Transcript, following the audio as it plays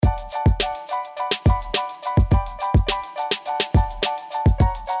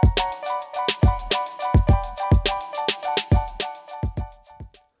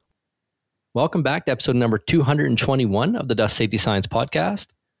Welcome back to episode number 221 of the Dust Safety Science Podcast.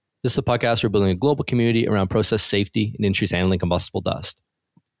 This is a podcast where we're building a global community around process safety and industries handling combustible dust.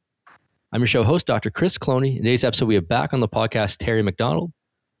 I'm your show host, Dr. Chris Cloney. In today's episode, we have back on the podcast Terry McDonald,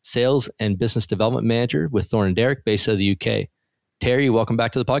 Sales and Business Development Manager with Thorne and Derrick, based out of the UK. Terry, welcome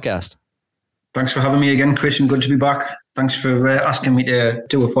back to the podcast. Thanks for having me again, Chris, and good to be back. Thanks for asking me to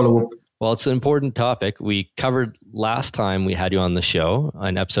do a follow-up. Well, it's an important topic. We covered last time we had you on the show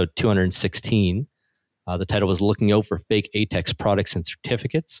on episode 216. The title was Looking Out for Fake ATEX Products and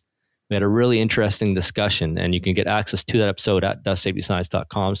Certificates. We had a really interesting discussion, and you can get access to that episode at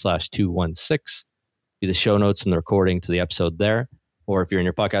dustsafetyscience.com/216. Be the show notes and the recording to the episode there. Or if you're in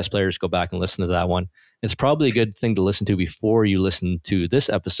your podcast players, go back and listen to that one. It's probably a good thing to listen to before you listen to this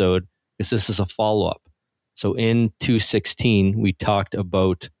episode, because this is a follow-up. So in 216, we talked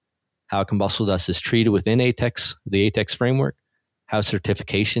about how combustible dust is treated within ATEX, the ATEX framework, how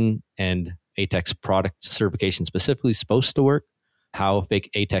certification and ATEX product certification specifically is supposed to work, how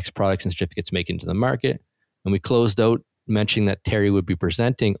fake ATEX products and certificates make it into the market. And we closed out mentioning that Terry would be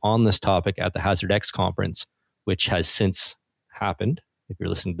presenting on this topic at the ATEX conference, which has since happened, if you're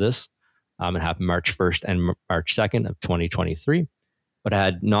listening to this. It happened March 1st and March 2nd of 2023, but it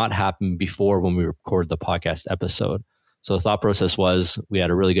had not happened before when we recorded the podcast episode. So the thought process was we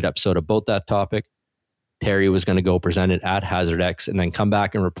had a really good episode about that topic. Terry was going to go present it at ATEX and then come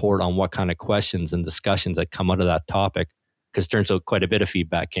back and report on what kind of questions and discussions that come out of that topic, because it turns out quite a bit of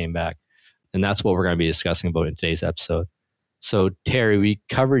feedback came back. And that's what we're going to be discussing about in today's episode. So Terry, we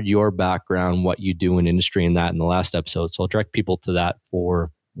covered your background, what you do in industry and that in the last episode. So I'll direct people to that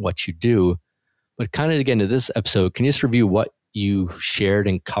for what you do. But kind of to get into this episode, can you just review what you shared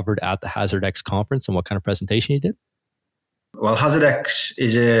and covered at the ATEX conference and what kind of presentation you did? Well, ATEX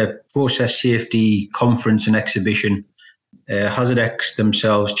is a process safety conference and exhibition. ATEX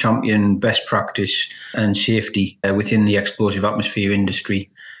themselves champion best practice and safety within the explosive atmosphere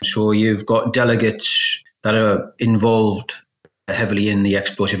industry. So you've got delegates that are involved heavily in the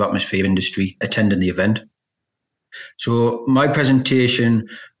explosive atmosphere industry attending the event. So my presentation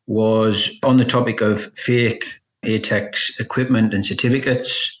was on the topic of fake ATEX equipment and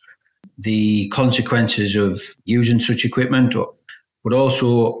certificates, the consequences of using such equipment, but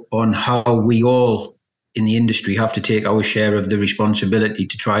also on how we all in the industry have to take our share of the responsibility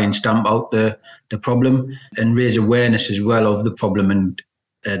to try and stamp out the problem and raise awareness as well of the problem. And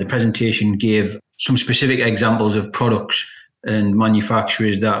the presentation gave some specific examples of products and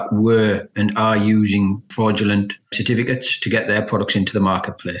manufacturers that were and are using fraudulent certificates to get their products into the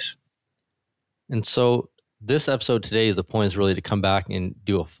marketplace. And so this episode today, the point is really to come back and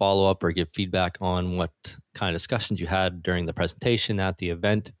do a follow-up or give feedback on what kind of discussions you had during the presentation at the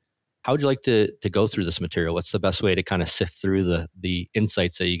event. How would you like to go through this material? What's the best way to kind of sift through the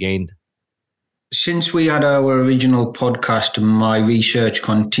insights that you gained? Since we had our original podcast, my research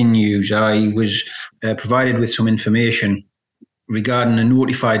continues. I was provided with some information regarding a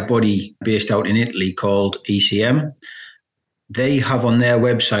notified body based out in Italy called ECM. They have on their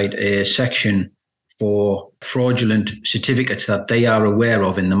website a section for fraudulent certificates that they are aware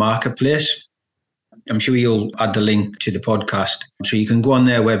of in the marketplace. I'm sure you'll add the link to the podcast. So you can go on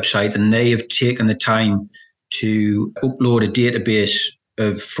their website, and they have taken the time to upload a database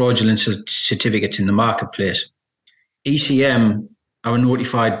of fraudulent certificates in the marketplace. ECM are a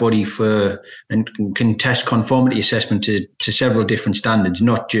notified body for and can test conformity assessment to several different standards,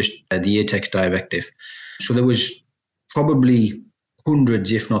 not just the ATEX directive. So there was probably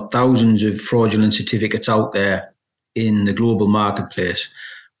hundreds, if not thousands, of fraudulent certificates out there in the global marketplace.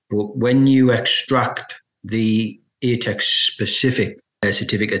 But when you extract the ATEX specific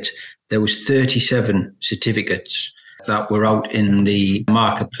certificates, there was 37 certificates that were out in the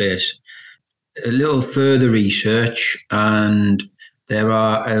marketplace. A little further research, and there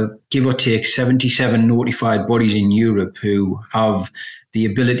are give or take 77 notified bodies in Europe who have the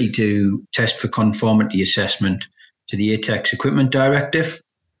ability to test for conformity assessment to the ATEX equipment directive.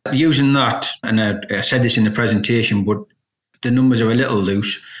 Using that, and I said this in the presentation, but the numbers are a little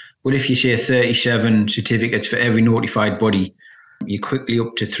loose. But if you say 37 certificates for every notified body, you're quickly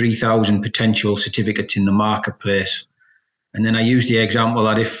up to 3,000 potential certificates in the marketplace. And then I use the example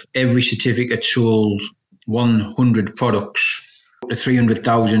that if every certificate sold 100 products, to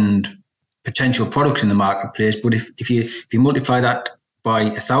 300,000 potential products in the marketplace. But if you multiply that by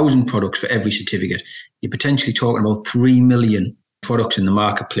 1,000 products for every certificate, you're potentially talking about 3 million products in the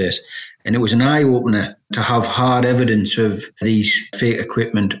marketplace. And it was an eye-opener to have hard evidence of these fake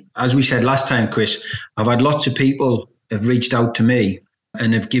equipment. As we said last time, Chris, I've had lots of people have reached out to me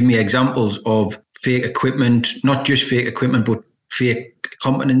and have given me examples of fake equipment, not just fake equipment, but fake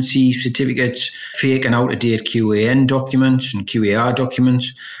competency certificates, fake and out-of-date QAN documents and QAR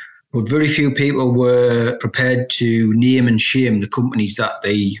documents. But very few people were prepared to name and shame the companies that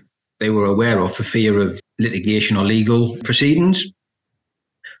they were aware of for fear of litigation or legal proceedings.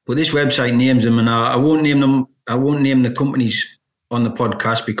 But this website names them, and I won't name them. I won't name the companies on the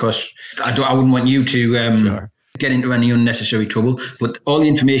podcast because I wouldn't want you to get into any unnecessary trouble. But all the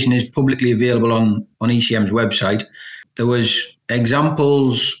information is publicly available on ECM's website. There was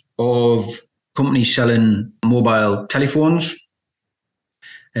examples of companies selling mobile telephones,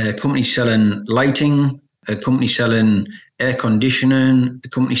 companies selling lighting, a company selling air conditioning, a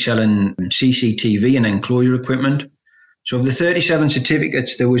company selling CCTV and enclosure equipment. So of the 37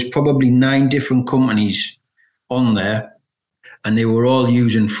 certificates, there was probably 9 different companies on there, and they were all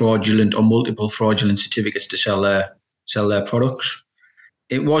using fraudulent or multiple fraudulent certificates to sell their products.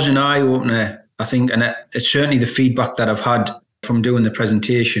 It was an eye-opener, I think, and it's certainly the feedback that I've had from doing the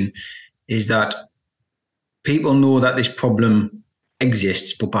presentation is that people know that this problem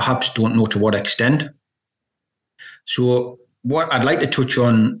exists, but perhaps don't know to what extent. So what I'd like to touch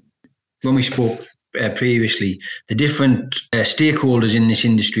on when we spoke previously, the different stakeholders in this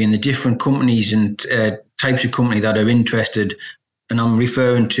industry and the different companies and types of company that are interested. And I'm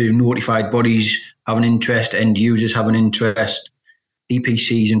referring to notified bodies have an interest, end users have an interest,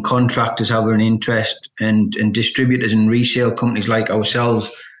 EPCs and contractors have an interest, and distributors and resale companies like ourselves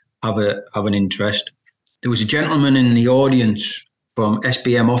have an interest. There was a gentleman in the audience from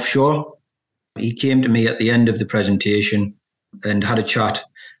SBM Offshore. He came to me at the end of the presentation and had a chat.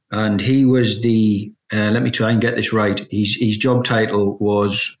 And he was the, let me try and get this right, his job title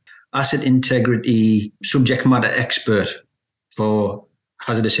was Asset Integrity Subject Matter Expert for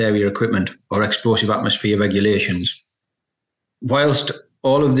Hazardous Area Equipment or Explosive Atmosphere Regulations. Whilst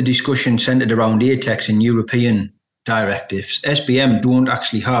all of the discussion centred around ATEX and European directives, SBM don't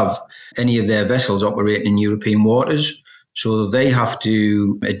actually have any of their vessels operating in European waters, so they have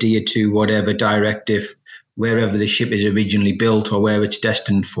to adhere to whatever directive wherever the ship is originally built or where it's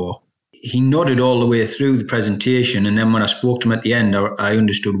destined for. He nodded all the way through the presentation, and then when I spoke to him at the end, I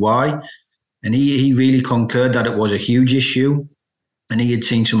understood why. And he really concurred that it was a huge issue, and he had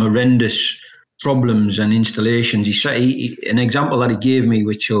seen some horrendous problems and installations. An example that he gave me,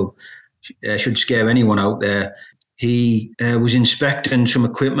 which should scare anyone out there, he was inspecting some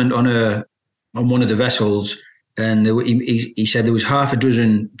equipment on one of the vessels, and he said there was half a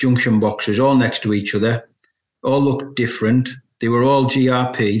dozen junction boxes all next to each other, all looked different. They were all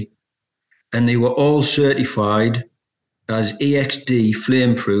GRP, and they were all certified as EXD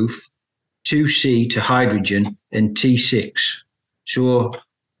flameproof, 2C to hydrogen, and T6. So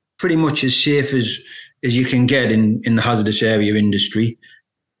pretty much as safe as you can get in the hazardous area industry.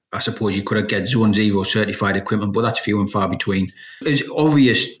 I suppose you could get Zone Zero certified equipment, but that's few and far between. It's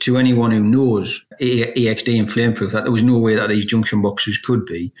obvious to anyone who knows EXD and flameproof that there was no way that these junction boxes could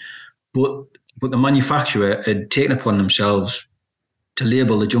be. But the manufacturer had taken upon themselves to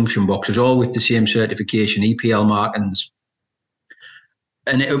label the junction boxes all with the same certification, EPL markings.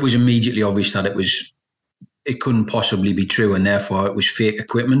 And it was immediately obvious that it couldn't possibly be true, and therefore it was fake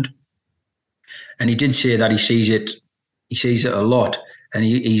equipment. And he did say that he sees it a lot, and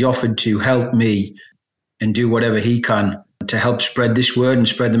he's offered to help me and do whatever he can to help spread this word and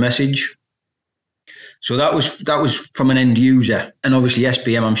spread the message. So that was from an end user. And obviously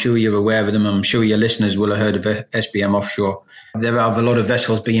SBM, I'm sure you're aware of them. I'm sure your listeners will have heard of SBM Offshore. There are a lot of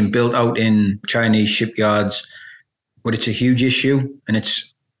vessels being built out in Chinese shipyards, but it's a huge issue. And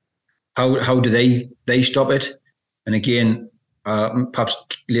it's how do they stop it? And again, perhaps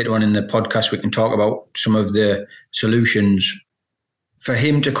later on in the podcast, we can talk about some of the solutions. For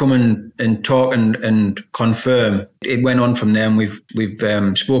him to come and talk and confirm, it went on from there. And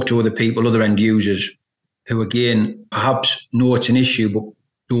we've spoke to other people, other end users, who again perhaps know it's an issue but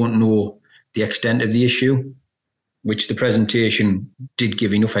don't know the extent of the issue, which the presentation did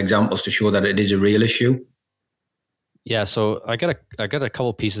give enough examples to show that it is a real issue. Yeah, so I got a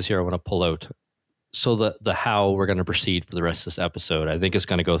couple pieces here I want to pull out. So the how we're going to proceed for the rest of this episode, I think is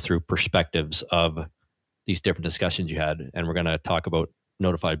going to go through perspectives of these different discussions you had, and we're going to talk about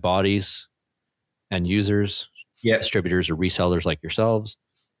notified bodies and users, distributors or resellers like yourselves,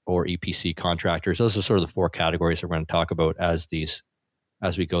 or EPC contractors. Those are sort of the 4 categories that we're going to talk about as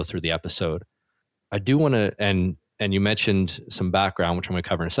we go through the episode. I do want to, and you mentioned some background, which I'm going to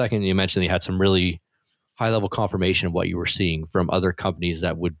cover in a second. You mentioned you had some really high-level confirmation of what you were seeing from other companies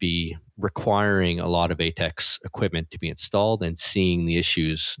that would be requiring a lot of ATEX equipment to be installed, and seeing the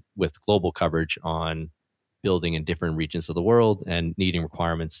issues with global coverage on building in different regions of the world and needing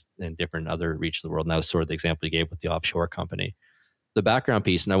requirements in different other regions of the world. And that was sort of the example you gave with the offshore company. the background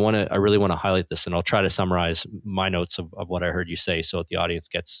piece, and I really want to highlight this, and I'll try to summarize my notes of what I heard you say so that the audience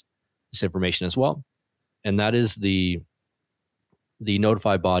gets this information as well. And that is the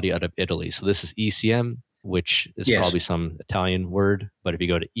notified body out of Italy. So this is ECM, which is probably some Italian word, but if you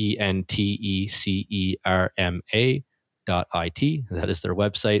go to entecerma.it, that is their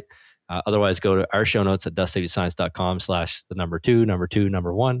website. Otherwise, go to our show notes at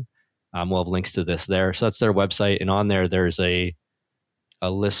dustsafetyscience.com/1. We'll have links to this there. So that's their website. And on there, there's a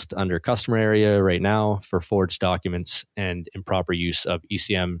list under customer area right now for forged documents and improper use of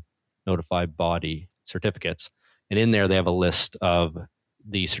ECM notified body certificates. And in there, they have a list of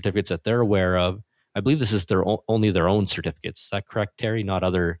the certificates that they're aware of. I believe this is only their own certificates. Is that correct, Terry? Not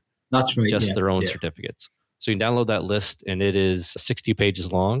other, that's right, just their own certificates. So you can download that list, and it is 60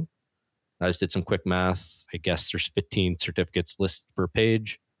 pages long. I just did some quick math. I guess there's 15 certificates listed per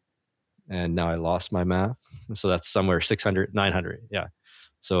page. And now I lost my math. So that's somewhere 600, 900. Yeah.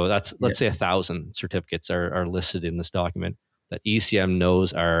 So that's, let's say 1,000 certificates are listed in this document that ECM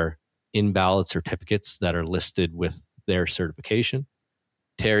knows are invalid certificates that are listed with their certification.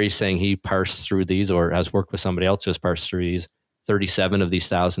 Terry's saying he parsed through these, or has worked with somebody else who has parsed through these. 37 of these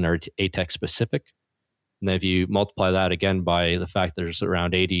 1,000 are ATEX specific. And then if you multiply that again by the fact there's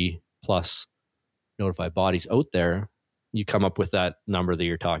around 80 plus notified bodies out there, you come up with that number that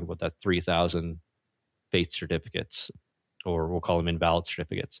you're talking about, that 3,000 fake certificates, or we'll call them invalid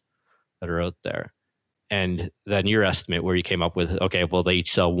certificates that are out there. And then your estimate where you came up with, okay, well, they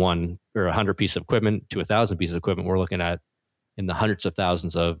each sell 1 or 100 pieces of equipment to 1,000 pieces of equipment. We're looking at in the hundreds of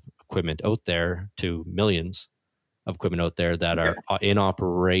thousands of equipment out there to millions of equipment out there that are in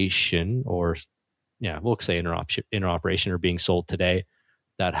operation, or we'll say in operation or being sold today,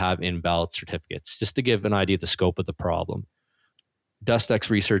 that have invalid certificates, just to give an idea of the scope of the problem. DustX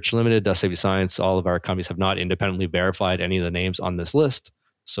Research Limited, Dust Safety Science, all of our companies have not independently verified any of the names on this list.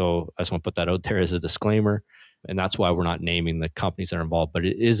 So I just want to put that out there as a disclaimer. And that's why we're not naming the companies that are involved. But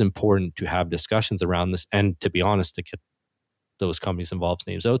it is important to have discussions around this, and to be honest, to get those companies involved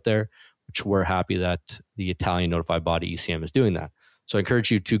names out there, which we're happy that the Italian notified body ECM is doing that. So I encourage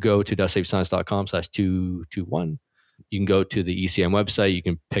you to go to dustsafetyscience.com/221. You can go to the ECM website. You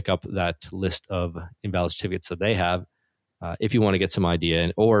can pick up that list of invalid certificates that they have if you want to get some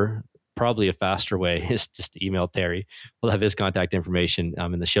idea. Or probably a faster way is just to email Terry. We'll have his contact information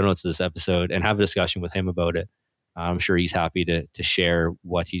in the show notes of this episode, and have a discussion with him about it. I'm sure he's happy to share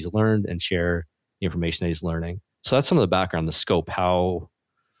what he's learned and share the information that he's learning. So that's some of the background, the scope, how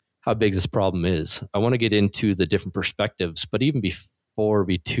big this problem is. I want to get into the different perspectives, but even before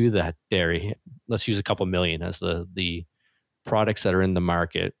we do that, Terry, let's use a couple million as the products that are in the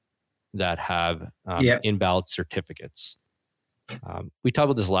market that have invalid certificates. We talked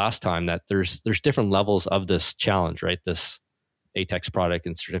about this last time, that there's different levels of this challenge, right? This ATEX product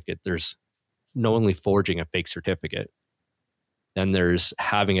and certificate. There's knowingly forging a fake certificate. Then there's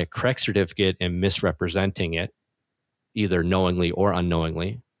having a correct certificate and misrepresenting it, either knowingly or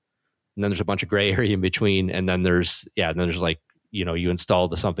unknowingly. And then there's a bunch of gray area in between. And then there's like, you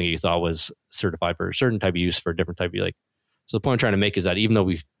installed something you thought was certified for a certain type of use for a different type of So the point I'm trying to make is that even though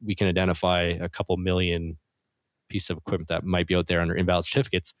we can identify a couple million pieces of equipment that might be out there under invalid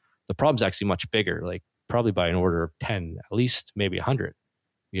certificates, the problem's actually much bigger, like probably by an order of 10, at least maybe 100,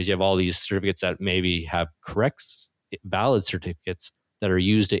 because you have all these certificates that maybe have correct, valid certificates that are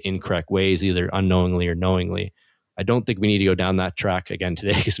used in incorrect ways, either unknowingly or knowingly. I don't think we need to go down that track again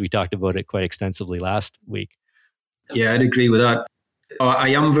today, because we talked about it quite extensively last week. Yeah, I'd agree with that. I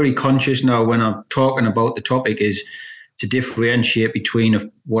am very conscious now when I'm talking about the topic is to differentiate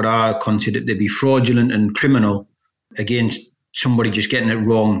between what I consider to be fraudulent and criminal against somebody just getting it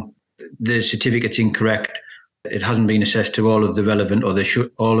wrong. The certificate's incorrect. It hasn't been assessed to all of the relevant or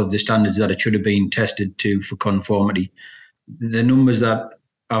all of the standards that it should have been tested to for conformity. The numbers that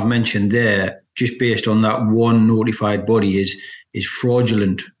I've mentioned there, just based on that one notified body, is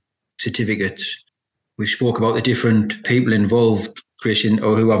fraudulent certificates. We spoke about the different people involved, Chris,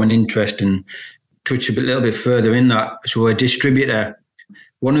 or who have an interest, and touch a little bit further in that. So a distributor,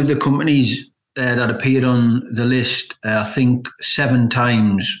 one of the companies that appeared on the list, I think 7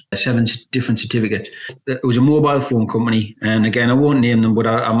 times, 7 different certificates. It was a mobile phone company, and again, I won't name them, but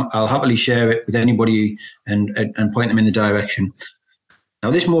I'll happily share it with anybody and point them in the direction.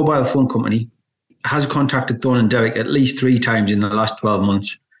 Now, this mobile phone company has contacted Thorne and Derrick at least 3 times in the last 12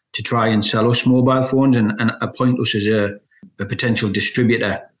 months to try and sell us mobile phones and appoint us as a potential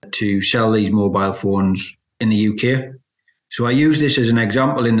distributor to sell these mobile phones in the UK. So I use this as an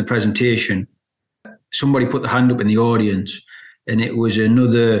example in the presentation. Somebody put the hand up in the audience, and it was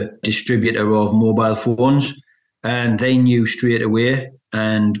another distributor of mobile phones. and they knew straight away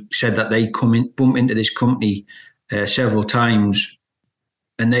and said that they bump into this company several times,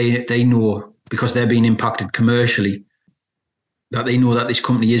 and they know, because they're being impacted commercially, that they know that this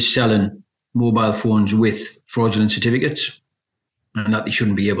company is selling mobile phones with fraudulent certificates, and that they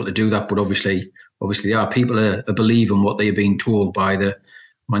shouldn't be able to do that. But obviously they are. People are believing what they are being told by the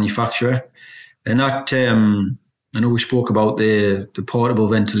manufacturer. And that, I know we spoke about the portable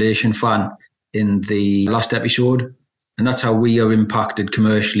ventilation fan in the last episode, and that's how we are impacted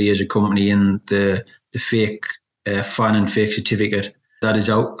commercially as a company in the fake fan and fake certificate that is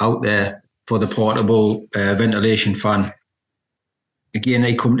out there for the portable ventilation fan. Again,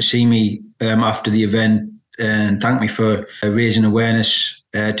 they come to see me after the event and thank me for raising awareness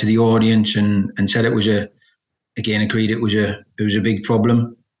to the audience, and said it was agreed it was a big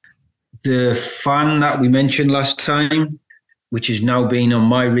problem. The fan that we mentioned last time, which has now been on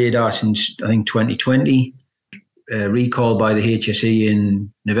my radar since I think 2020, recalled by the HSE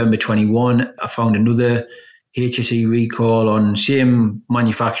in November 21. I found another HSE recall on same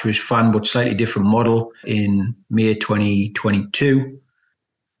manufacturer's fan but slightly different model in May 2022.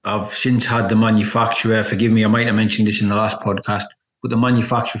 I've since had the manufacturer, forgive me, I might have mentioned this in the last podcast, but the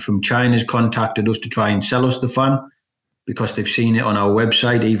manufacturer from China has contacted us to try and sell us the fan because they've seen it on our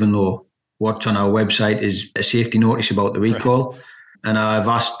website, even though what's on our website is a safety notice about the recall. Right. And I've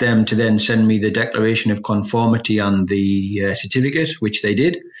asked them to then send me the declaration of conformity and the certificate, which they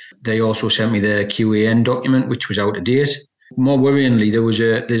did. They also sent me the QAN document, which was out of date. More worryingly,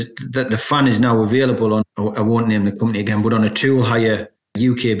 the fan is now available on, I won't name the company again, but on a tool hire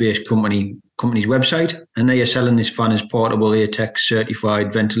UK-based company's website, and they are selling this fan as portable ATEX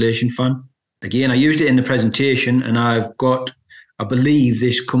certified ventilation fan. Again, I used it in the presentation, and I believe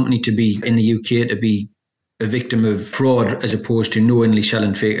this company to be in the UK to be a victim of fraud as opposed to knowingly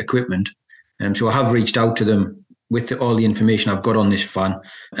selling fake equipment. So I have reached out to them with all the information I've got on this fan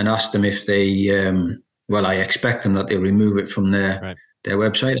and asked them if they, I expect them that they'll remove it from their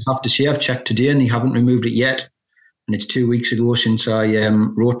website. I have to say, I've checked today and they haven't removed it yet. And it's 2 weeks ago since I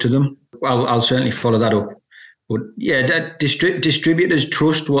wrote to them. I'll certainly follow that up. But yeah, that distributors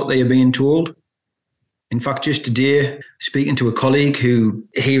trust what they are being told. In fact, just today, speaking to a colleague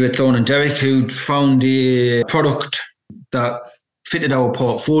here at Thorne and Derrick, who'd found a product that fitted our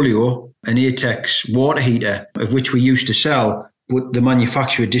portfolio, an ATEX water heater, of which we used to sell, but the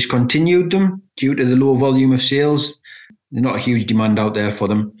manufacturer discontinued them due to the low volume of sales. There's not a huge demand out there for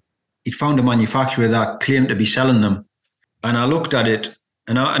them. He'd found a manufacturer that claimed to be selling them. And I looked at it,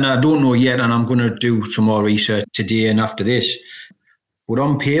 and I don't know yet, and I'm going to do some more research today and after this. But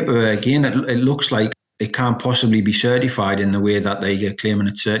on paper, again, it looks like it can't possibly be certified in the way that they are claiming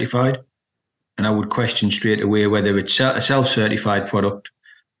it's certified. And I would question straight away whether it's a self-certified product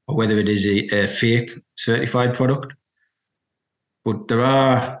or whether it is a fake certified product. But there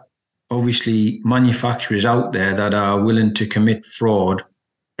are obviously manufacturers out there that are willing to commit fraud,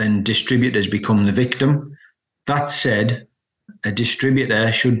 and distributors become the victim. That said, a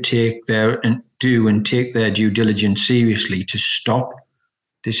distributor should take their due diligence seriously to stop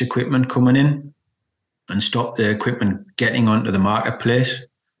this equipment coming in and stop the equipment getting onto the marketplace.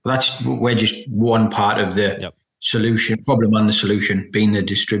 We're just one part of the solution, problem and the solution being the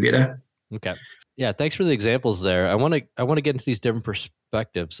distributor. Okay. Yeah, thanks for the examples there. I want to get into these different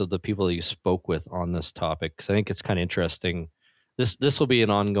perspectives of the people that you spoke with on this topic, because I think it's kind of interesting. This will be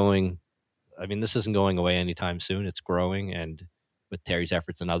an ongoing, this isn't going away anytime soon. It's growing, and with Terry's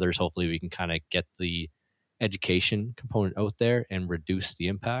efforts and others, hopefully we can kind of get the education component out there and reduce the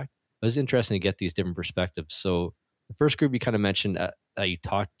impact. It was interesting to get these different perspectives. So the first group you kind of mentioned that you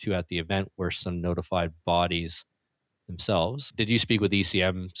talked to at the event were some notified bodies themselves. Did you speak with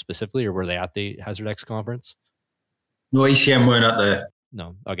ECM specifically, or were they at the HazardX conference? No, ECM weren't at the...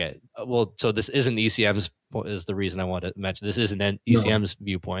 No. Okay. Well, so this isn't ECM's, is the reason I want to mention. This isn't ECM's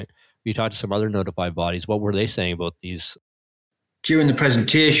viewpoint. You talked to some other notified bodies. What were they saying about these? During the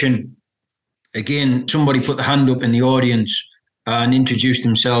presentation, again, somebody put the hand up in the audience and introduced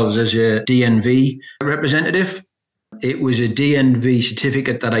themselves as a DNV representative. It was a DNV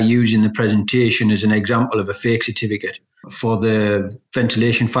certificate that I used in the presentation as an example of a fake certificate for the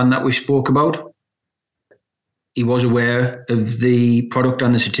ventilation fan that we spoke about. He was aware of the product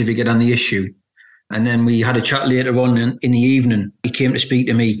and the certificate and the issue. And then we had a chat later on in the evening. He came to speak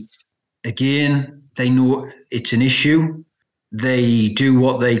to me. Again, they know it's an issue. They do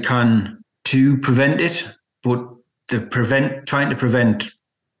what they can to prevent it, but trying to prevent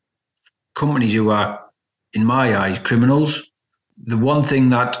companies who are, in my eyes, criminals. The one thing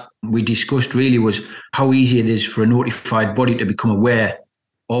that we discussed really was how easy it is for a notified body to become aware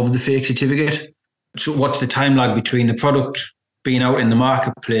of the fake certificate. So what's the time lag between the product being out in the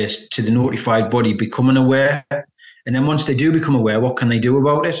marketplace to the notified body becoming aware? And then once they do become aware, what can they do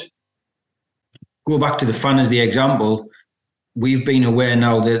about it? Go back to the fan as the example. We've been aware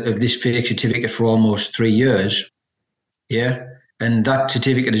now of this fake certificate for almost 3 years. Yeah. And that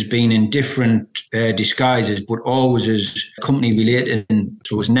certificate has been in different disguises, but always as company related. And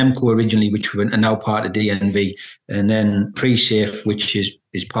so it was Nemco originally, which are now part of DNV, and then PreSafe, which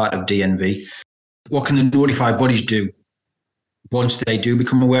is part of DNV. What can the notified bodies do once they do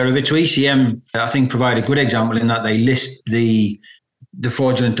become aware of it? So ECM, I think, provide a good example in that they list the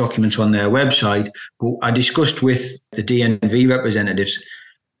fraudulent documents on their website. But I discussed with the DNV representatives,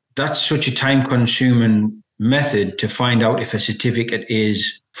 that's such a time-consuming method to find out if a certificate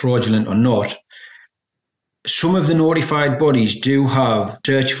is fraudulent or not. Some of the notified bodies do have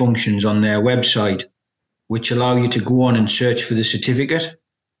search functions on their website which allow you to go on and search for the certificate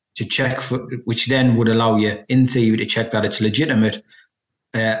to check for, which then would allow you, in theory, to check that it's legitimate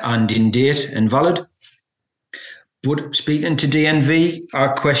and in date and valid. But speaking to DNV, I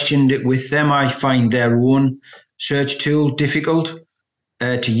questioned it with them. I find their own search tool difficult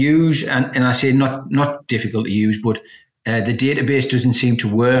to use, and I say not difficult to use, but the database doesn't seem to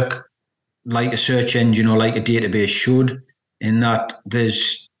work like a search engine or like a database should, in that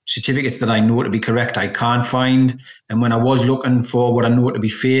there's certificates that I know to be correct I can't find, and when I was looking for what I know to be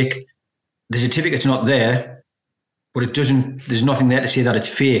fake, the certificate's not there, but there's nothing there to say that it's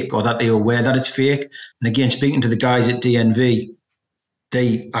fake or that they're aware that it's fake. And again, speaking to the guys at DNV,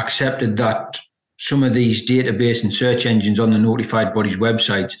 they accepted that some of these database and search engines on the notified bodies'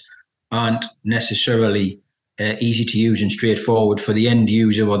 websites aren't necessarily easy to use and straightforward for the end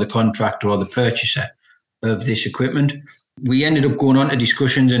user or the contractor or the purchaser of this equipment. We ended up going on to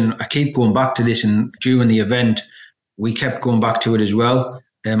discussions, and I keep going back to this, and during the event, we kept going back to it as well.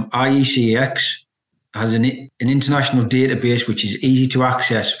 ATEX has an international database which is easy to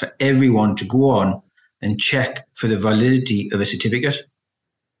access for everyone to go on and check for the validity of a certificate.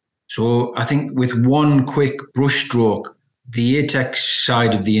 So I think with one quick brushstroke, the ATEX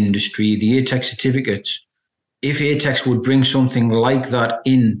side of the industry, the ATEX certificates, if ATEX would bring something like that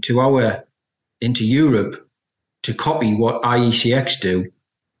into Europe to copy what IECX do,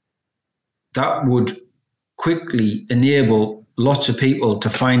 that would quickly enable lots of people to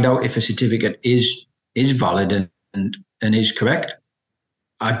find out if a certificate is valid and is correct.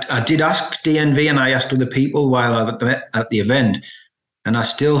 I did ask DNV and I asked other people while I was at the event, and I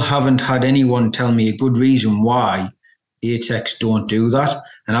still haven't had anyone tell me a good reason why ATEX don't do that.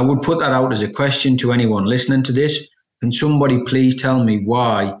 And I would put that out as a question to anyone listening to this. Can somebody please tell me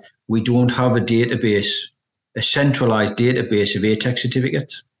why we don't have a database, a centralized database of ATEX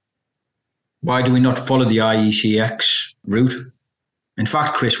certificates? Why do we not follow the IECX route? In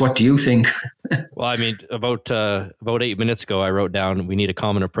fact, Chris, what do you think? Well, I mean, about 8 minutes ago, I wrote down we need a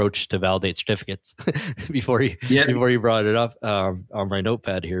common approach to validate certificates before you brought it up on my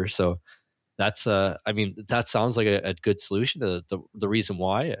notepad here. So that's that sounds like a good solution. The reason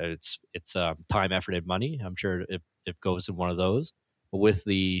why it's time, effort, and money. I'm sure it goes in one of those. But with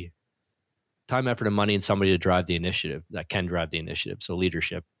the time, effort, and money, and somebody to drive the initiative that can drive the initiative, so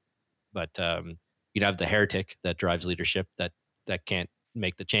leadership. But you'd have the heretic that drives leadership that can't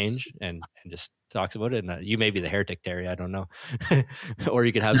make the change and just talks about it. And you may be the heretic, Terry, I don't know. Or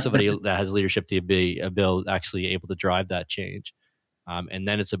you could have somebody that has leadership to be actually able to drive that change. And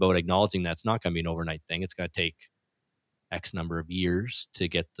then it's about acknowledging that it's not going to be an overnight thing. It's going to take X number of years to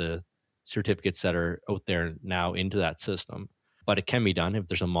get the certificates that are out there now into that system. But it can be done. If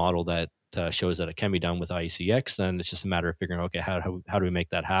there's a model that shows that it can be done with IECX, then it's just a matter of figuring, okay, how do we make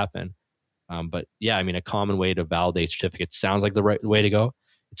that happen? But yeah, I mean, a common way to validate certificates sounds like the right way to go.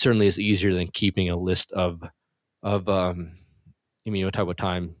 It certainly is easier than keeping a list of you talk about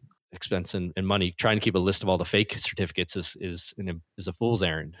time, expense, and money. Trying to keep a list of all the fake certificates is a fool's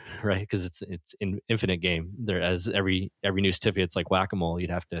errand, right? Because it's an infinite game. There, as every new certificate, it's like whack-a-mole. You'd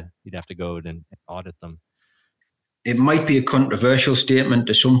have to go and audit them. It might be a controversial statement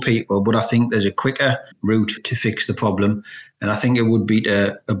to some people, but I think there's a quicker route to fix the problem. And I think it would be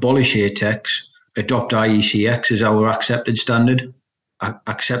to abolish ATEX, adopt IECX as our accepted standard,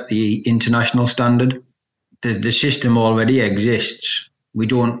 accept the international standard. The system already exists. We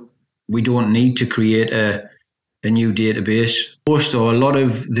don't need to create a new database. Most or a lot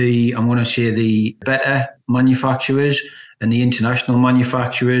of the better manufacturers and the international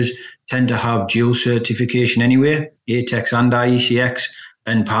manufacturers tend to have dual certification anyway, ATEX and IECX,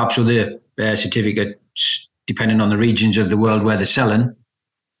 and perhaps other certificates depending on the regions of the world where they're selling.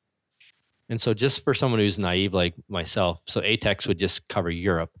 And so just for someone who's naive like myself, so ATEX would just cover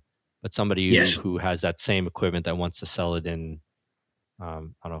Europe. but somebody Yes. who has that same equipment that wants to sell it in, I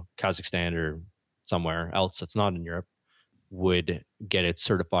don't know, Kazakhstan or somewhere else that's not in Europe would get it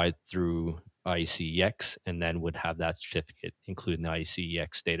certified through IECEX and then would have that certificate included in the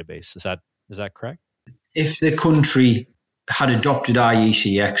IECEX database. Is that correct? If the country had adopted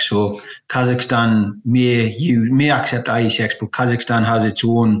IECX, so Kazakhstan may accept IECX, but Kazakhstan has its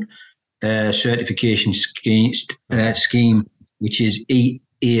own certification scheme, which is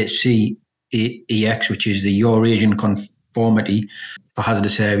ACEX, which is the Eurasian Conformity for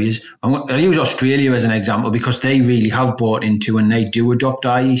Hazardous Areas. I'll use Australia as an example because they really have bought into and they do adopt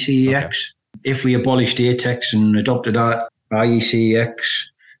IECEX. Okay. If we abolished ATEX and adopted IECEX,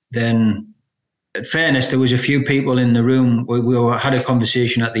 then in fairness, there was a few people in the room. We had a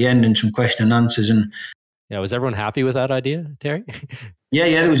conversation at the end and some question and answers. And yeah, was everyone happy with that idea, Terry? Yeah.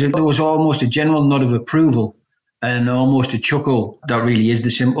 There was almost a general nod of approval and almost a chuckle. That really is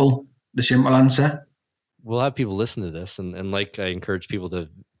the simple answer. We'll have people listen to this, and like I encourage people to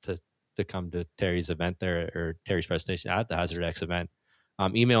come to Terry's event there or Terry's presentation at the HazardX event.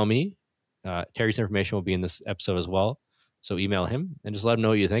 Email me. Terry's information will be in this episode as well. So email him and just let him know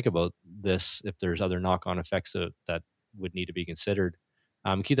what you think about this. If there's other knock-on effects that would need to be considered,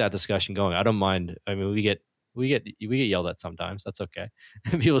 keep that discussion going. I don't mind. I mean, we get yelled at sometimes. That's okay.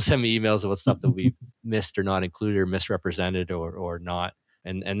 People send me emails about stuff that we missed or not included or misrepresented or not,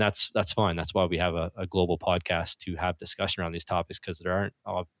 and that's fine. That's why we have a global podcast to have discussion around these topics, because there aren't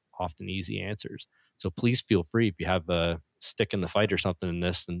often easy answers. So please feel free, if you have a stick in the fight or something in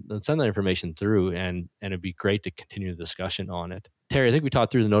this, and send that information through, and it'd be great to continue the discussion on it. Terry, I think we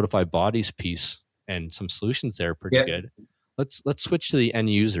talked through the notified bodies piece and some solutions there pretty good. Let's switch to the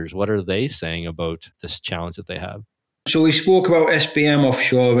end users. What are they saying about this challenge that they have? So we spoke about SBM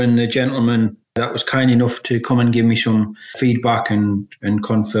offshore, and the gentleman that was kind enough to come and give me some feedback and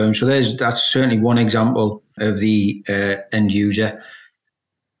confirm. So that's certainly one example of the end user.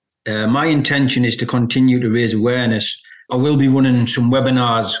 My intention is to continue to raise awareness. I will be running some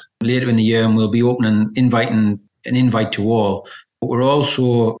webinars later in the year, and we'll be inviting an invite to all. But we're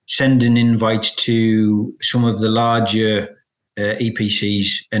also sending invites to some of the larger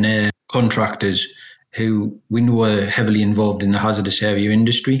EPCs and contractors who we know are heavily involved in the hazardous area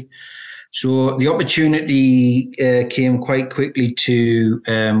industry. So the opportunity came quite quickly to,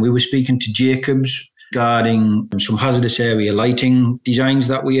 we were speaking to Jacobs regarding some hazardous area lighting designs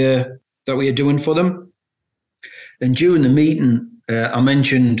that we are doing for them. And during the meeting, I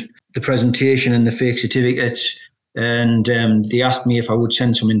mentioned the presentation and the fake certificates, and they asked me if I would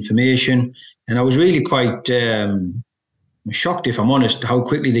send some information. And I was really quite shocked, if I'm honest, how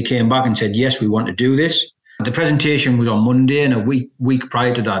quickly they came back and said, yes, we want to do this. The presentation was on Monday, and a week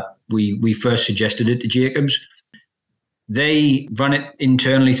prior to that, we first suggested it to Jacobs. They ran it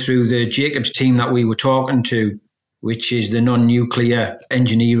internally through the Jacobs team that we were talking to, which is the non-nuclear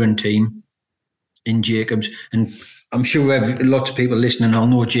engineering team in Jacobs. And I'm sure lots of people listening will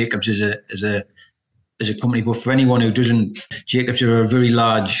know Jacobs as a company, but for anyone who doesn't, Jacobs are a very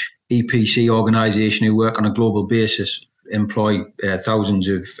large EPC organisation who work on a global basis, employ thousands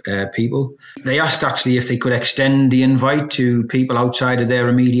of people. They asked actually if they could extend the invite to people outside of their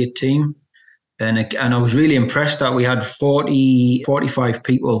immediate team. And I was really impressed that we had 45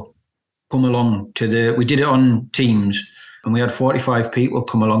 people come along we did it on Teams, and we had 45 people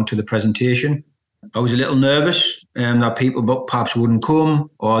come along to the presentation. I was a little nervous that people perhaps wouldn't come,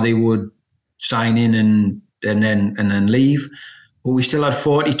 or they would sign in and then leave. But we still had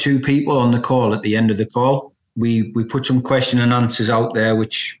 42 people on the call at the end of the call. We put some question and answers out there,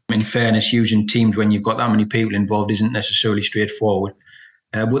 which, in fairness, using Teams when you've got that many people involved isn't necessarily straightforward.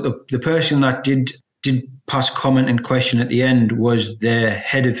 But the person that did pass comment and question at the end was the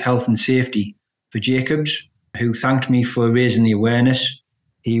head of health and safety for Jacobs, who thanked me for raising the awareness.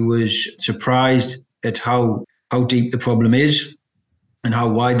 He was surprised at how deep the problem is and how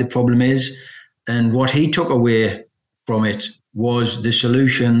wide the problem is. And what he took away from it was the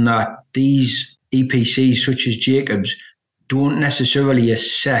solution that these EPCs, such as Jacobs, don't necessarily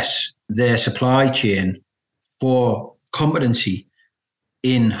assess their supply chain for competency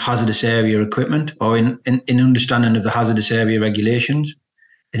in hazardous area equipment or in understanding of the hazardous area regulations.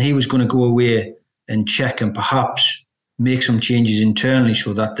 And he was going to go away and check and perhaps make some changes internally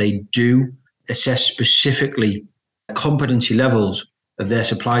so that they do assess specifically competency levels of their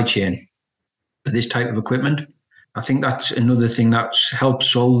supply chain for this type of equipment. I think that's another thing that's helped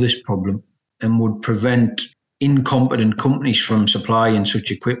solve this problem and would prevent incompetent companies from supplying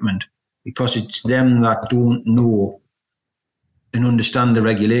such equipment, because it's them that don't know and understand the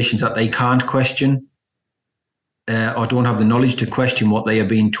regulations that they can't question or don't have the knowledge to question what they are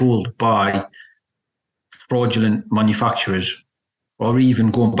being told by fraudulent manufacturers, or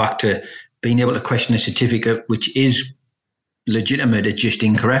even going back to being able to question a certificate which is legitimate, it's just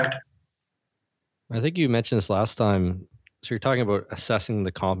incorrect. I think you mentioned this last time. So you're talking about assessing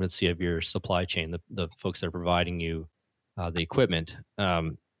the competency of your supply chain, the folks that are providing you the equipment.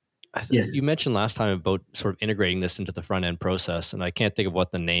 Yes. You mentioned last time about sort of integrating this into the front end process, and I can't think of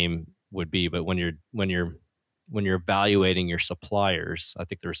what the name would be. But when you're evaluating your suppliers, I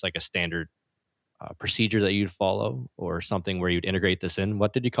think there's like a standard procedure that you'd follow, or something where you'd integrate this in.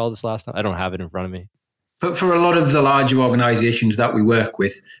 What did you call this last time? I don't have it in front of me. For a lot of the larger organizations that we work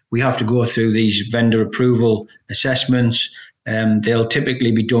with, we have to go through these vendor approval assessments. They'll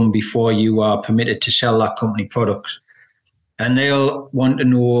typically be done before you are permitted to sell that company products. And they'll want to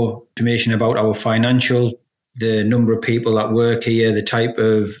know information about our financial, the number of people that work here, the type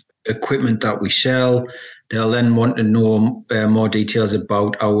of equipment that we sell. They'll then want to know more details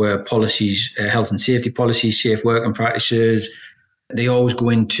about our policies, health and safety policies, safe working practices. They always go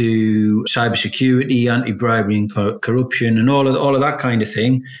into cybersecurity, anti-bribery and corruption, and all of that kind of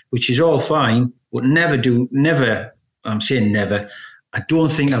thing, which is all fine, but never, I'm saying never, I don't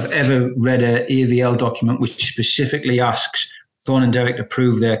think I've ever read an AVL document which specifically asks Thorne and Derrick to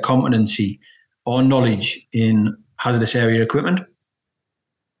prove their competency or knowledge in hazardous area equipment.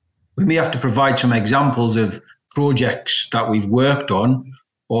 We may have to provide some examples of projects that we've worked on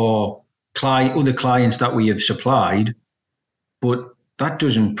or other clients that we have supplied, but that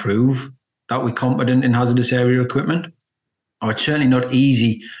doesn't prove that we're competent in hazardous area equipment. Or it's certainly not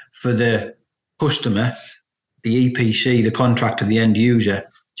easy for the customer, the EPC, the contractor, the end user,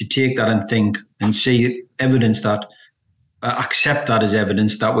 to take that and think and see evidence that, accept that as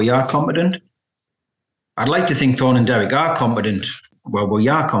evidence that we are competent. I'd like to think Thorne and Derrick are competent. Well, we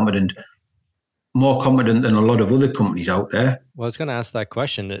are competent, more competent than a lot of other companies out there. Well, I was going to ask that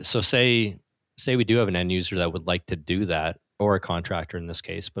question. So say we do have an end user that would like to do that, or a contractor in this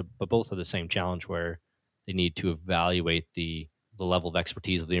case, but both have the same challenge where they need to evaluate the level of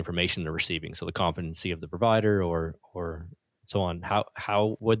expertise of the information they're receiving. So the competency of the provider or so on.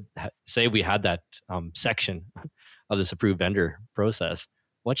 How would, say we had that section of this approved vendor process,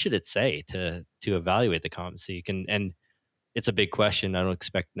 what should it say to evaluate the competency? And it's a big question. I don't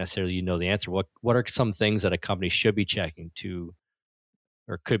expect necessarily you know the answer. What are some things that a company should be checking to,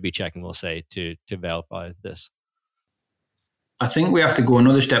 or could be checking, we'll say, to verify this? I think we have to go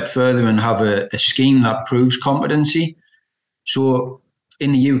another step further and have a scheme that proves competency. So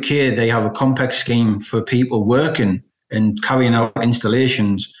in the UK, they have a complex scheme for people working and carrying out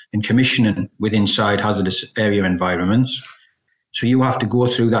installations and commissioning with inside hazardous area environments. So you have to go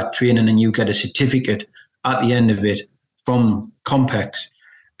through that training and you get a certificate at the end of it from Compex.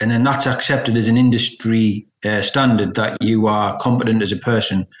 And then that's accepted as an industry standard that you are competent as a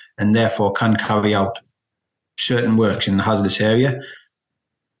person and therefore can carry out certain works in the hazardous area.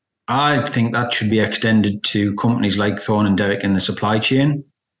 I think that should be extended to companies like Thorne and Derrick in the supply chain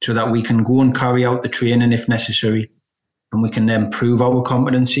so that we can go and carry out the training if necessary, and we can then prove our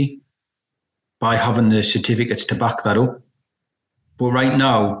competency by having the certificates to back that up. But right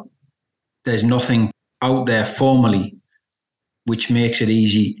now, there's nothing out there formally which makes it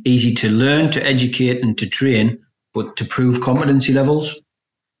easy to learn, to educate and to train, but to prove competency levels.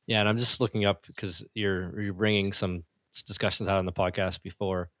 Yeah, and I'm just looking up because you're bringing some discussions out on the podcast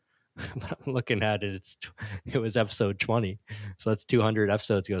before. But I'm looking at it. It was episode 20, so that's 200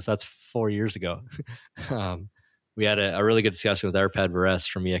 episodes ago. So that's 4 years ago. We had a really good discussion with Arpad Veres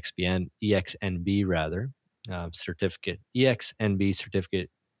from EXNB rather, certificate EXNB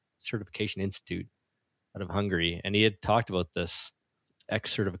Certification Institute out of Hungary, and he had talked about this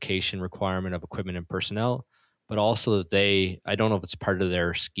X certification requirement of equipment and personnel, but also that I don't know if it's part of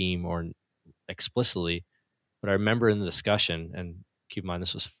their scheme or explicitly, but I remember in the discussion, and keep in mind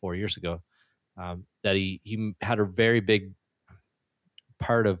this was 4 years ago, that he had a very big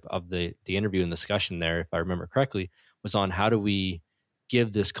part of the interview and discussion there, if I remember correctly, was on how do we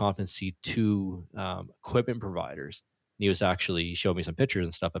give this competency to equipment providers. And he showed me some pictures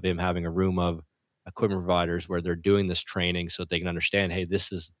and stuff of him having a room of equipment providers where they're doing this training so that they can understand, hey,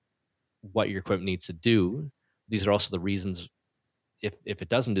 this is what your equipment needs to do. These are also the reasons if it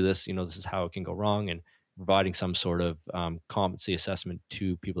doesn't do this, this is how it can go wrong, and providing some sort of competency assessment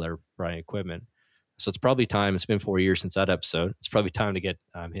to people that are providing equipment. So it's probably time. It's been 4 years since that episode. It's probably time to get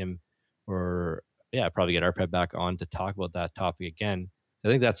him, probably get Arpad back on to talk about that topic again. I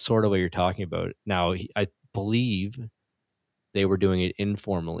think that's sort of what you're talking about. Now, I believe they were doing it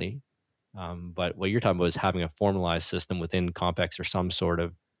informally, but what you're talking about is having a formalized system within Compex or some sort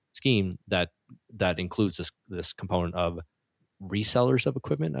of scheme that that includes this component of resellers of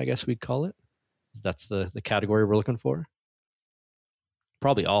equipment, I guess we'd call it. That's the category we're looking for.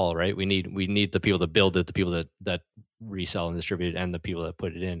 Probably all, right? We need the people that build it, the people that resell and distribute it, and the people that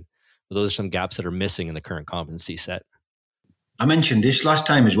put it in. But those are some gaps that are missing in the current competency set. I mentioned this last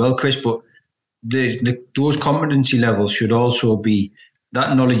time as well, Chris, but those competency levels should also be,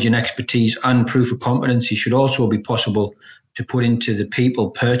 that knowledge and expertise and proof of competency should also be possible to put into the people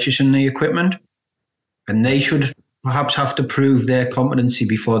purchasing the equipment. And they should perhaps have to prove their competency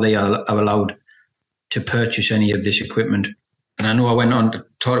before they are allowed to purchase any of this equipment. And I know I went on to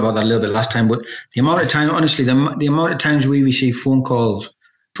talk about that a little bit last time, but the amount of time, honestly, the amount of times we receive phone calls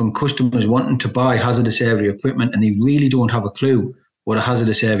from customers wanting to buy hazardous area equipment and they really don't have a clue what a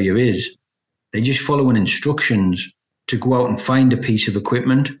hazardous area is. They're just following instructions to go out and find a piece of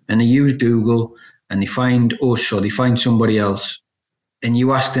equipment, and they use Google and they find us or they find somebody else. And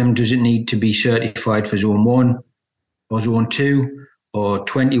you ask them, does it need to be certified for zone 1 or zone 2 or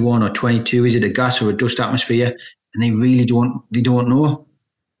 21 or 22? Is it a gas or a dust atmosphere? And they really don't know.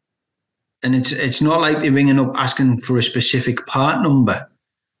 And it's not like they're ringing up asking for a specific part number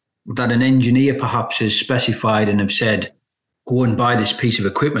that an engineer perhaps has specified and have said, go and buy this piece of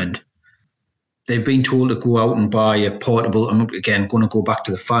equipment. They've been told to go out and buy a portable, I'm again going to go back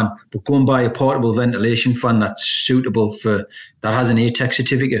to the fan, but go and buy a portable ventilation fan that's suitable that has an ATEX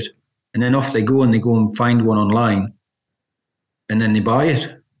certificate. And then off they go and find one online and then they buy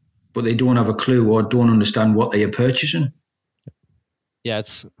it. But they don't have a clue or don't understand what they are purchasing. Yeah,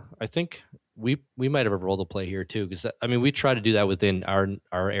 I think we might have a role to play here too, because we try to do that within our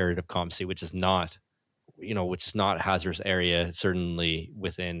area of competency, which is not hazardous area, certainly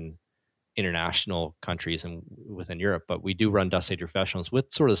within international countries and within Europe, but we do run dust safety professionals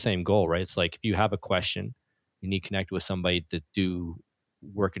with sort of the same goal, right? It's like if you have a question, you need to connect with somebody to do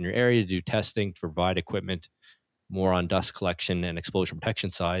work in your area, to do testing, to provide equipment more on dust collection and explosion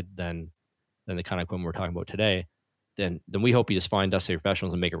protection side than the kind of equipment we're talking about today, then we hope you just find dust safety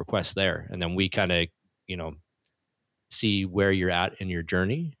professionals and make a request there. And then we kind of, see where you're at in your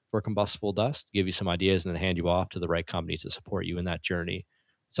journey for combustible dust, give you some ideas, and then hand you off to the right company to support you in that journey.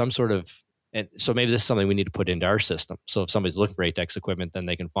 And so maybe this is something we need to put into our system. So if somebody's looking for ATEX equipment, then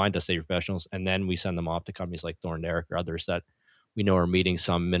they can find dust safety professionals, and then we send them off to companies like Thorne and Derrick or others that we know are meeting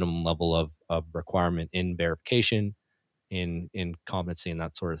some minimum level of requirement in verification, in competency, and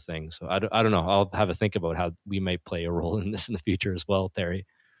that sort of thing. So I don't know. I'll have a think about how we might play a role in this in the future as well, Terry.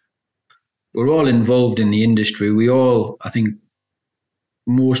 We're all involved in the industry. We all, I think,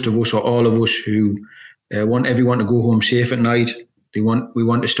 most of us or all of us who want everyone to go home safe at night. We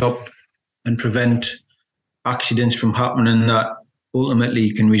want to stop and prevent accidents from happening that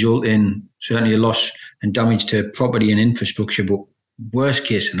ultimately can result in certainly a loss and damage to property and infrastructure. But worst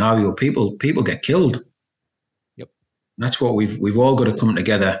case scenario, people get killed. Yep. That's what we've all got to come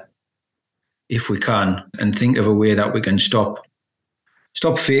together, if we can, and think of a way that we can stop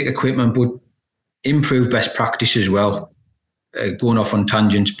fake equipment, but improve best practice as well. Going off on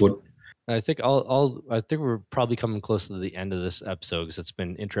tangents, but I think we're probably coming close to the end of this episode because it's been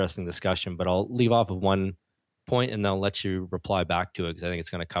an interesting discussion, but I'll leave off of one point and then I'll let you reply back to it because I think it's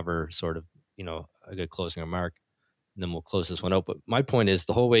going to cover sort of, a good closing remark, and then we'll close this one out. But my point is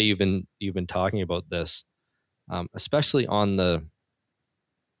the whole way you've been talking about this, especially on the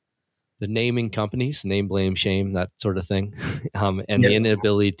naming companies, name, blame, shame, that sort of thing, and the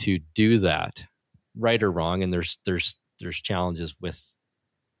inability to do that, right or wrong. And there's challenges with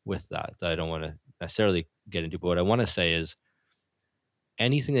that I don't want to necessarily get into. But what I want to say is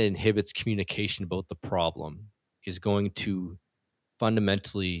anything that inhibits communication about the problem is going to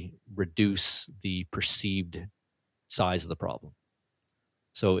fundamentally reduce the perceived size of the problem.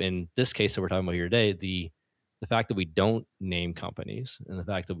 So in this case that we're talking about here today, the fact that we don't name companies and the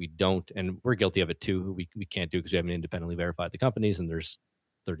fact that we don't, and we're guilty of it too, we can't do because we haven't independently verified the companies and there's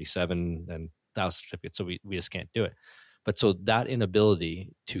 37 and 1,000 certificates, so we just can't do it. But so that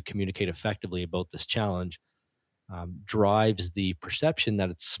inability to communicate effectively about this challenge drives the perception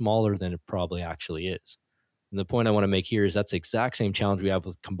that it's smaller than it probably actually is. And the point I want to make here is that's the exact same challenge we have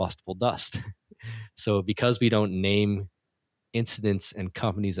with combustible dust. So because we don't name incidents and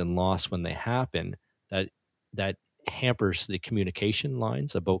companies and loss when they happen, that hampers the communication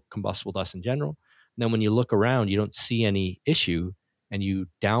lines about combustible dust in general. And then when you look around, you don't see any issue and you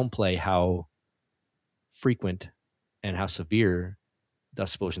downplay how frequent and how severe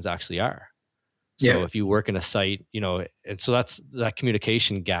dust explosions actually are. So if you work in a site, and so that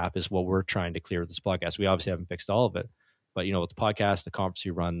communication gap is what we're trying to clear with this podcast. We obviously haven't fixed all of it, but with the podcast, the conference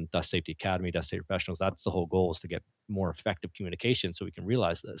you run, Dust Safety Academy, Dust Safety Professionals, that's the whole goal, is to get more effective communication so we can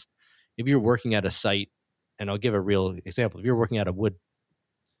realize this. if you're working at a site, and I'll give a real example, if you're working at a wood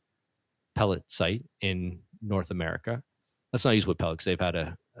pellet site in North America, let's not use wood pellet because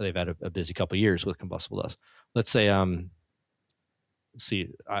they've had a busy couple of years with combustible dust. Let's say I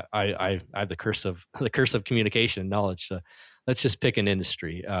have the curse of communication and knowledge. So let's just pick an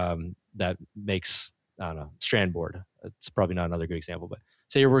industry that makes, I don't know, strand board. It's probably not another good example, but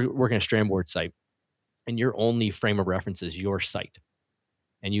say you're working a strand board site and your only frame of reference is your site,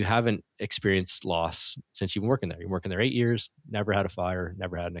 and you haven't experienced loss since you've been working there. You're working there 8 years, never had a fire,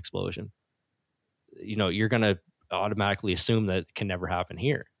 never had an explosion. You're going to automatically assume that it can never happen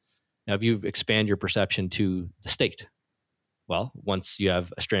here. Now, if you expand your perception to the state, well, once you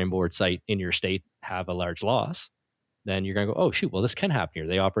have a strand board site in your state have a large loss, then you're going to go, oh, shoot, well, this can happen here.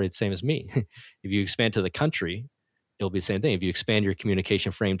 They operate the same as me. If you expand to the country, it'll be the same thing. If you expand your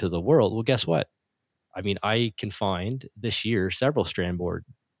communication frame to the world, well, guess what? I mean, I can find this year several strand board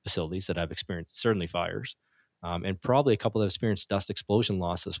facilities that have experienced certainly fires, and probably a couple that have experienced dust explosion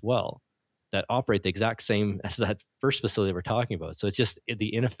loss as well, that operate the exact same as that first facility we're talking about. So it's just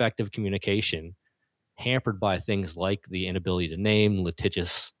the ineffective communication hampered by things like the inability to name,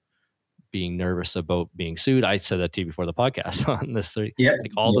 litigious, being nervous about being sued. I said that to you before the podcast on this.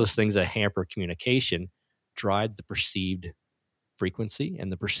 Those things that hamper communication drive the perceived frequency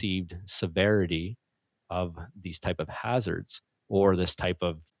and the perceived severity of these type of hazards or this type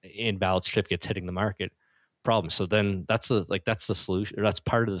of invalid certificates hitting the market problem. So then that's the solution, or that's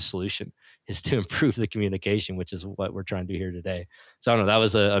part of the solution, is to improve the communication, which is what we're trying to do here today. So I don't know, that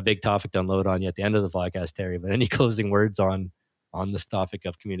was a big topic to unload on you at the end of the podcast, Terry, but any closing words on this topic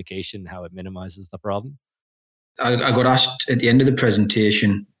of communication, how it minimizes the problem? I got asked at the end of the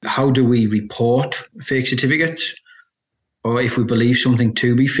presentation, how do we report fake certificates, or if we believe something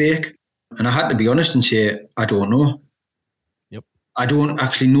to be fake? And I had to be honest and say, I don't know. Yep. I don't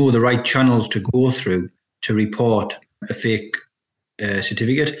actually know the right channels to go through to report a fake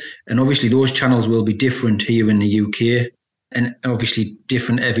certificate. And obviously those channels will be different here in the UK and obviously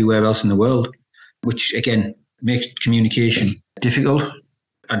different everywhere else in the world, which again makes communication difficult.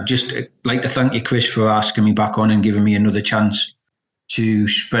 I'd just like to thank you, Chris, for asking me back on and giving me another chance to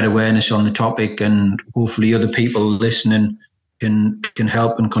spread awareness on the topic, and hopefully other people listening can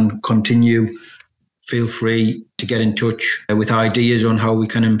help and continue. Feel free to get in touch with ideas on how we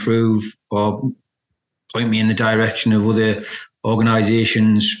can improve, or point me in the direction of other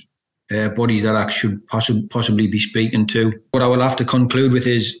organisations, bodies that I should possibly be speaking to. What I will have to conclude with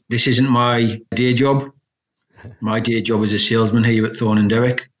is this isn't my day job. My day job is a salesman here at Thorne and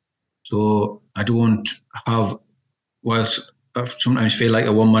Derrick. So I don't have, whilst I sometimes feel like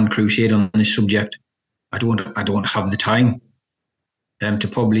a one-man crusade on this subject, I don't have the time to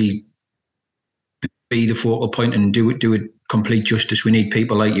probably be the focal point and do it complete justice. We need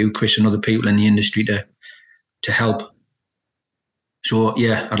people like you, Chris, and other people in the industry to help. So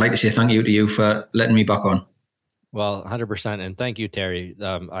yeah, I'd like to say thank you to you for letting me back on. Well, 100%. And thank you, Terry.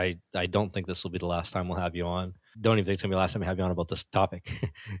 I don't think this will be the last time we'll have you on. Don't even think it's going to be the last time we have you on about this topic.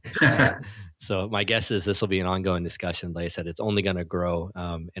 So my guess is this will be an ongoing discussion. Like I said, it's only going to grow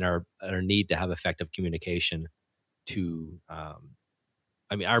in our need to have effective communication to,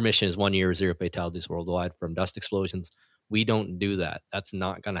 our mission is 1 year, 0 fatalities worldwide from dust explosions. We don't do that. That's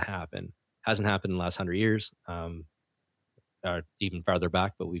not going to happen. Hasn't happened in the last 100 years, or even farther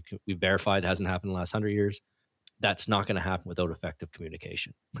back, but we've verified it hasn't happened in the last 100 years. That's not going to happen without effective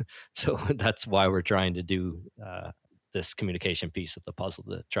communication. So that's why we're trying to do this communication piece of the puzzle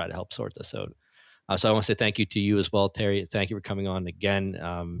to try to help sort this out. So I want to say thank you to you as well, Terry. Thank you for coming on again.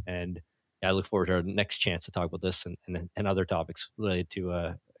 And I look forward to our next chance to talk about this and other topics related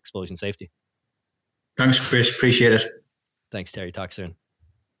to explosion safety. Thanks, Chris. Appreciate it. Thanks, Terry. Talk soon.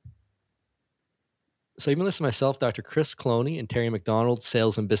 So you've been listening to myself, Dr. Chris Cloney, and Terry McDonald,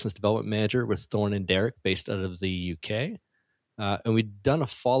 Sales and Business Development Manager with Thorne and Derrick, based out of the UK. And we've done a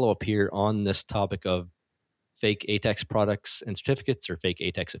follow-up here on this topic of fake ATEX products and certificates, or fake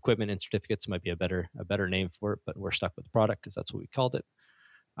ATEX equipment and certificates might be a better name for it, but we're stuck with the product because that's what we called it.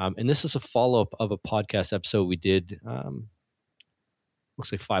 And this is a follow-up of a podcast episode we did,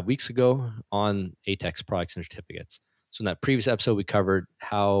 looks like 5 weeks ago, on ATEX products and certificates. So in that previous episode, we covered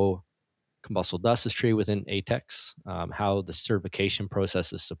how combustible dust is treated within ATEX, how the certification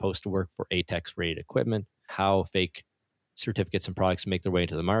process is supposed to work for ATEX-rated equipment, how fake certificates and products make their way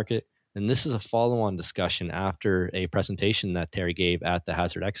into the market. And this is a follow-on discussion after a presentation that Terry gave at the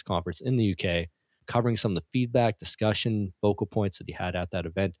HazardX conference in the UK, covering some of the feedback, discussion, focal points that he had at that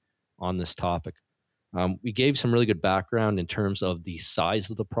event on this topic. We gave some really good background in terms of the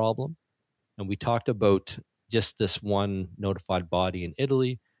size of the problem. And we talked about just this one notified body in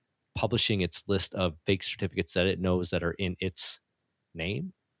Italy publishing its list of fake certificates that it knows that are in its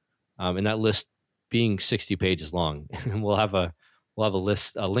name, and that list being 60 pages long. And we'll have a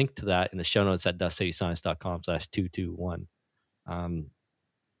link to that in the show notes at dustcityscience.com/221.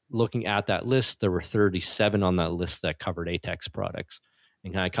 Looking at that list, there were 37 on that list that covered ATEX products.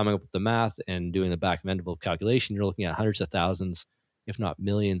 And kind of coming up with the math and doing the back of envelope calculation, you're looking at hundreds of thousands, if not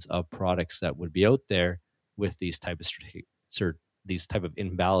millions, of products that would be out there with these type of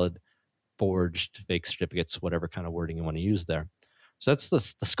invalid, forged, fake certificates, whatever kind of wording you want to use there. So that's the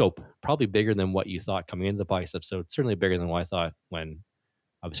scope. Probably bigger than what you thought coming into the podcast episode. Certainly bigger than what I thought when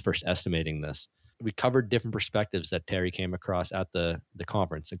I was first estimating this. We covered different perspectives that Terry came across at the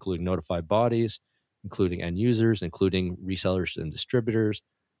conference, including notified bodies, including end users, including resellers and distributors,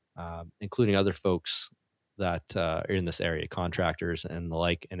 including other folks that are in this area, contractors and the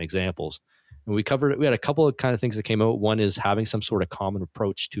like, and examples. And we had a couple of kind of things that came out. One is having some sort of common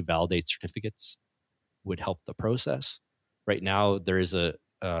approach to validate certificates would help the process. Right now, there is a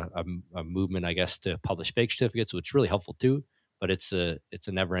movement, I guess, to publish fake certificates, which is really helpful too. But it's a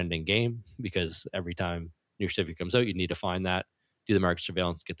never-ending game, because every time new certificate comes out, you need to find that, do the market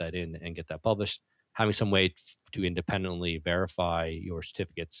surveillance, get that in, and get that published. Having some way to independently verify your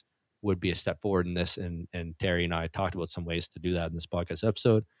certificates would be a step forward in this. And Terry and I talked about some ways to do that in this podcast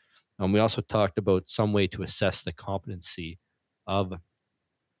episode. We also talked about some way to assess the competency of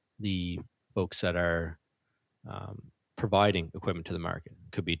the folks that are providing equipment to the market.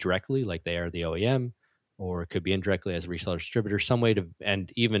 It could be directly, like they are the OEM, or it could be indirectly as a reseller distributor, some way to,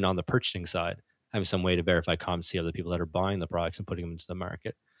 and even on the purchasing side, having some way to verify competency of the people that are buying the products and putting them into the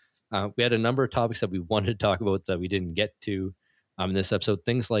market. We had a number of topics that we wanted to talk about that we didn't get to in this episode.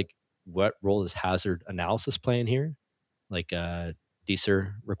 Things like, what role does hazard analysis play in here? Like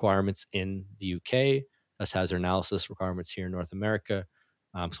DSER requirements in the UK, does hazard analysis requirements here in North America,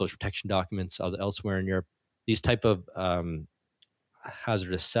 social protection documents elsewhere in Europe. These type of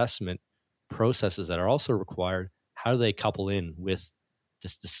hazard assessment processes that are also required, how do they couple in with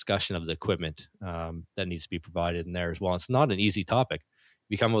this discussion of the equipment that needs to be provided in there as well? It's not an easy topic.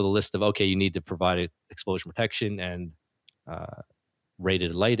 If you come up with a list of, okay, you need to provide explosion protection and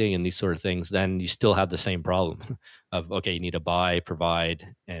rated lighting and these sort of things, then you still have the same problem of, okay, you need to buy, provide,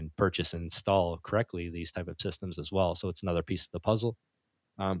 and purchase and install correctly these type of systems as well. So it's another piece of the puzzle.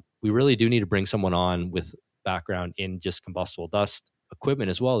 We really do need to bring someone on with background in just combustible dust equipment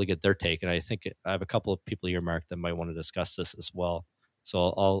as well to get their take. And I think I have a couple of people earmarked that might want to discuss this as well.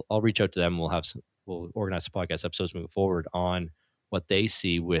 So I'll reach out to them. We'll organize some podcast episodes moving forward on what they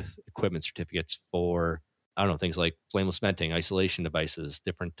see with equipment certificates for, I don't know, things like flameless venting, isolation devices,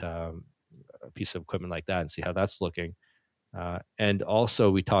 different pieces of equipment like that, and see how that's looking. And also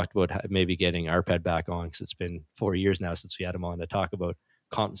we talked about maybe getting Arpad back on, because it's been 4 years now since we had him on to talk about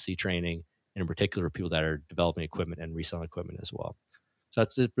competency training, and in particular people that are developing equipment and reselling equipment as well. So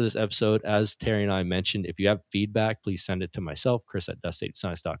that's it for this episode. As Terry and I mentioned, if you have feedback, please send it to myself, Chris at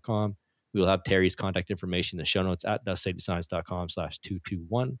dustcityscience.com. We will have Terry's contact information in the show notes at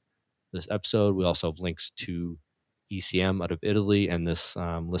dustcityscience.com/221. This episode, we also have links to ECM out of Italy and this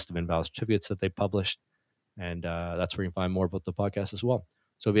list of invalid certificates that they published. And that's where you can find more about the podcast as well.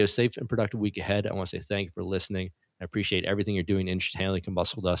 So if you have a safe and productive week ahead, I want to say thank you for listening. I appreciate everything you're doing in handling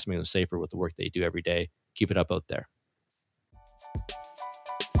combustible dust, making them safer with the work they do every day. Keep it up out there.